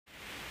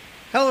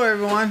Hello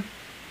everyone.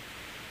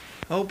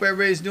 Hope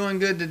everybody's doing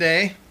good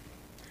today.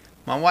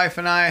 My wife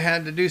and I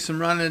had to do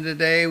some running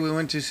today. We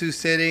went to Sioux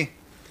City,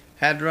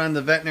 had to run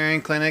the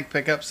veterinarian clinic,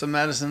 pick up some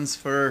medicines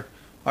for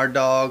our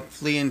dog,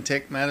 flea and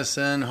tick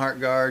medicine,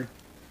 Heartgard.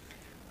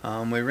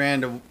 We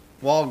ran to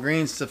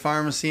Walgreens, the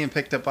pharmacy, and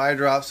picked up eye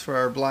drops for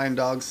our blind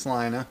dog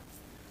Selina.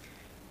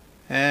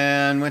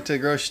 And went to the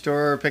grocery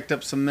store, picked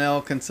up some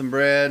milk and some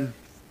bread.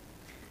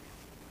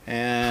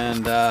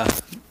 And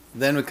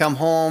then we come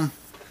home,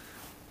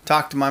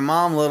 talked to my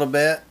mom a little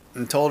bit,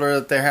 and told her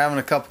that they're having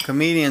a couple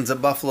comedians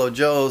at Buffalo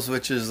Joe's,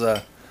 which is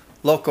a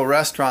local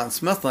restaurant in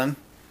Smithland.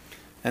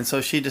 And so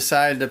she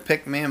decided to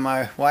pick me and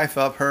my wife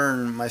up, her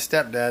and my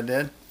stepdad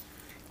did.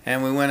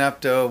 And we went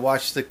up to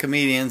watch the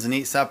comedians and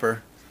eat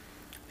supper.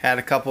 Had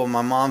a couple of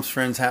my mom's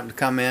friends happen to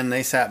come in.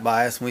 They sat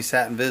by us and we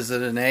sat and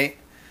visited and ate.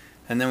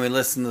 And then we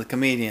listened to the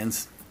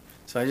comedians.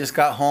 So I just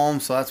got home,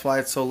 so that's why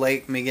it's so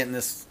late me getting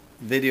this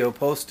video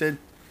posted.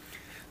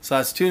 So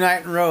that's 2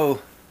 nights in a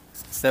row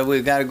that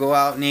we've got to go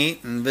out and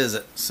eat and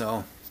visit.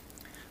 So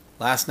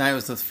last night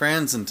was with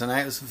friends and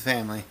tonight was with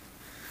family.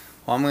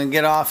 Well, I'm going to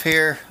get off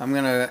here. I'm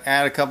going to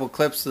add a couple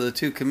clips of the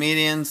 2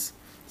 comedians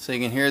so you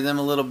can hear them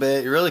a little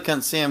bit. You really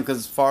couldn't see them because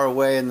it's far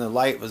away and the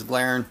light was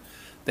glaring.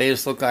 They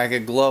just look like a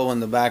glow in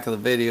the back of the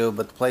video,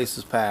 but the place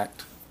is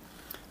packed.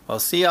 Well,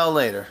 see y'all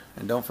later,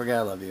 and don't forget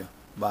I love you.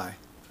 Bye.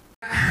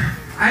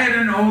 I had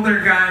an older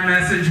guy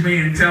message me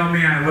and tell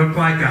me I look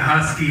like a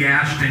husky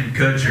Ashton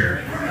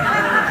Kutcher.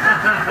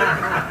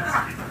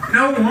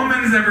 No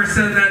woman's ever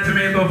said that to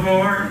me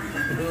before,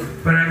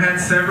 but I've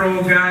had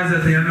several guys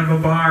at the end of a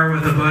bar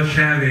with a bush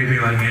heavy be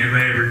like,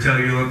 anybody ever tell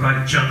you look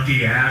like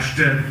Chunky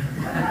Ashton? And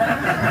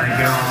they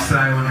get all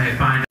excited when they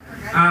find it.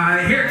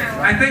 Here,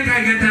 I think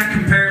I get that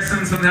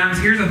comparison sometimes.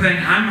 Here's the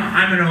thing,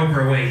 I'm an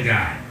overweight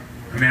guy.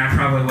 I mean, I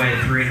probably weigh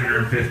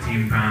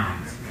 315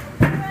 pounds.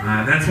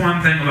 That's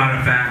one thing about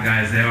a fat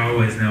guy is they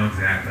always know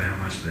exactly how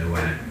much they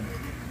weigh.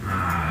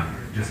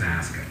 Just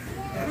ask it.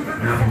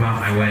 Enough about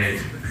my weight.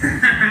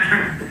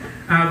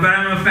 But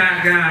I'm a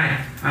fat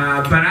guy.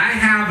 But I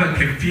have a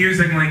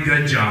confusingly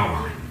good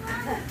jawline.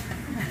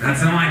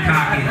 That's the only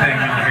cocky thing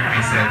you'll hear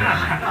me say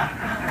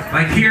that.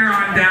 Like here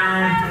on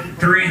down,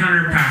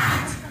 300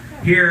 pounds.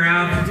 Here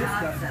up,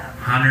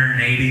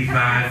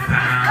 185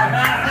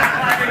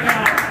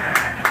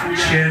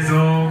 pounds.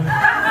 Chisel.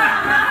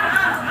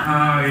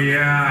 Oh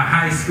yeah,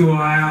 high school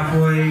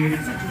athlete,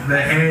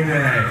 the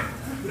heyday.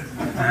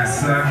 That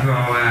sucks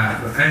all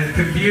that. It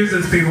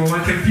confuses people.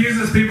 What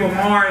confuses people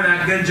more,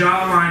 that good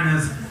jawline,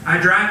 is I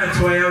drive a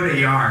Toyota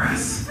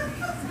Yaris.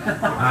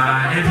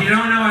 If you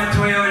don't know what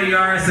Toyota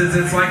Yaris is,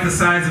 it's like the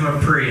size of a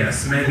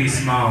Prius, maybe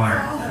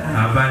smaller.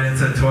 But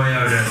it's a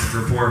Toyota, it's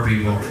for poor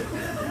people.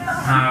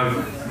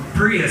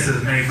 Prius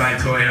is made by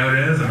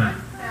Toyota, isn't it?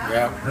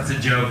 Yeah. That's a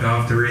joke, I'll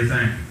have to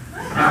rethink.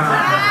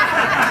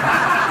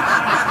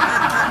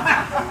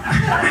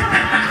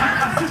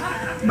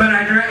 But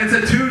it's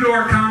a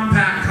 2-door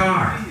compact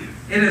car.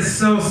 It is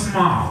so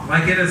small,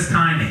 like it is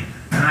tiny.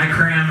 And I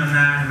cram in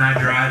that and I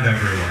drive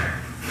everywhere.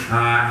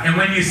 And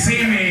when you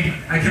see me,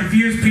 I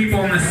confuse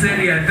people in the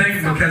city, I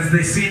think, because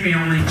they see me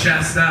only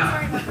chest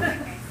up.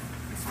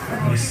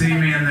 You see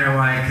me and they're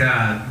like,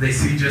 they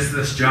see just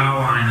this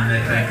jawline and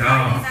they think,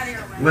 oh,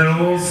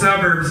 little old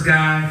suburbs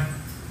guy,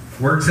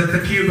 works at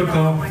the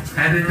cubicle,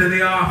 headed to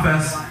the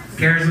office,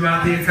 cares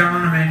about the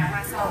economy.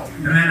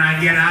 And then I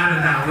get out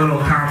of that little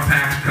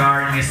compact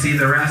car and you see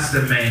the rest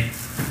of me.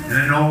 And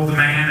an old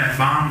man at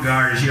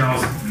Baumgard's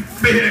yells,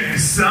 "Big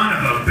son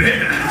of a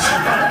bitch!"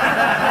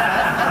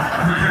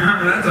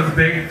 That's a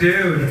big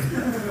dude.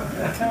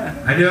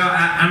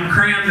 I'm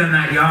crammed in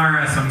that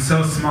Yaris. I'm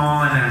so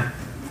small in it.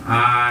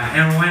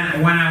 And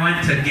when I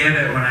went to get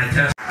it, when I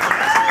tested.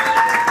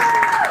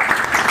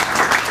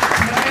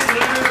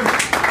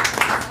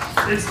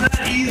 It's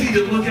not easy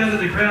to look out of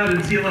the crowd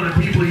and see a lot of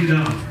people you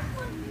know.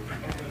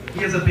 He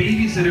has a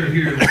babysitter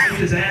here who wiped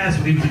his ass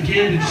when he was a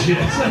kid and shit.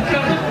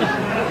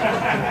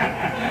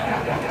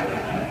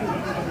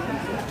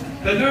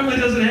 That normally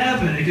doesn't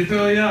happen. It can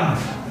throw you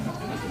off.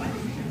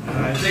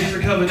 Thanks for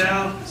coming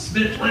out.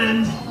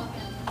 Smithland.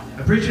 I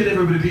appreciate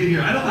everybody being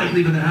here. I don't like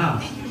leaving the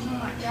house.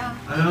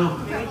 I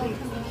don't.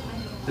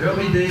 There'll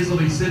be days I'll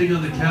be sitting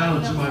on the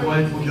couch and my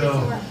wife will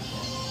go,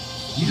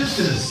 "You just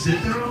gonna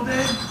sit there all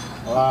day?"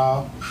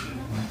 Wow.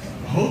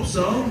 Hope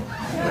so.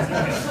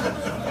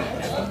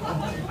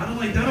 I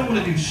don't want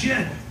to do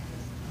shit.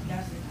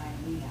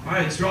 All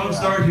right, strong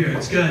start here.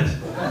 It's good.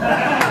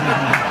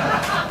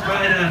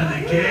 Right out of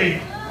the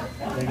gate.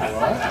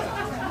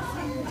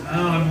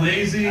 Oh, I'm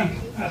lazy.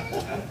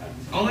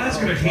 I'll ask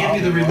her to hand me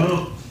the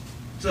remote.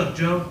 What's up,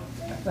 Joe?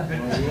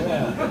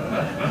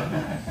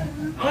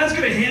 I'll ask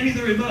her to hand me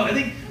the remote. I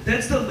think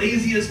that's the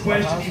laziest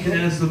question you can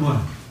ask someone.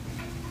 I'll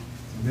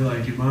be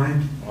like, "You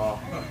mind?"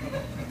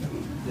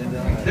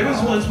 There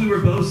was once we were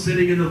both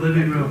sitting in the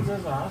living room,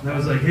 and I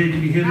was like, "Hey,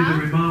 can you hand me the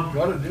remote?"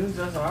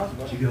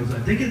 She goes, "I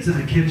think it's in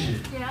the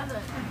kitchen."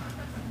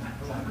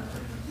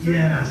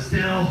 Yeah,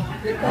 still.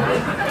 Do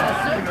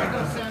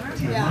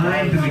you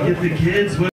mind? Do we get the kids?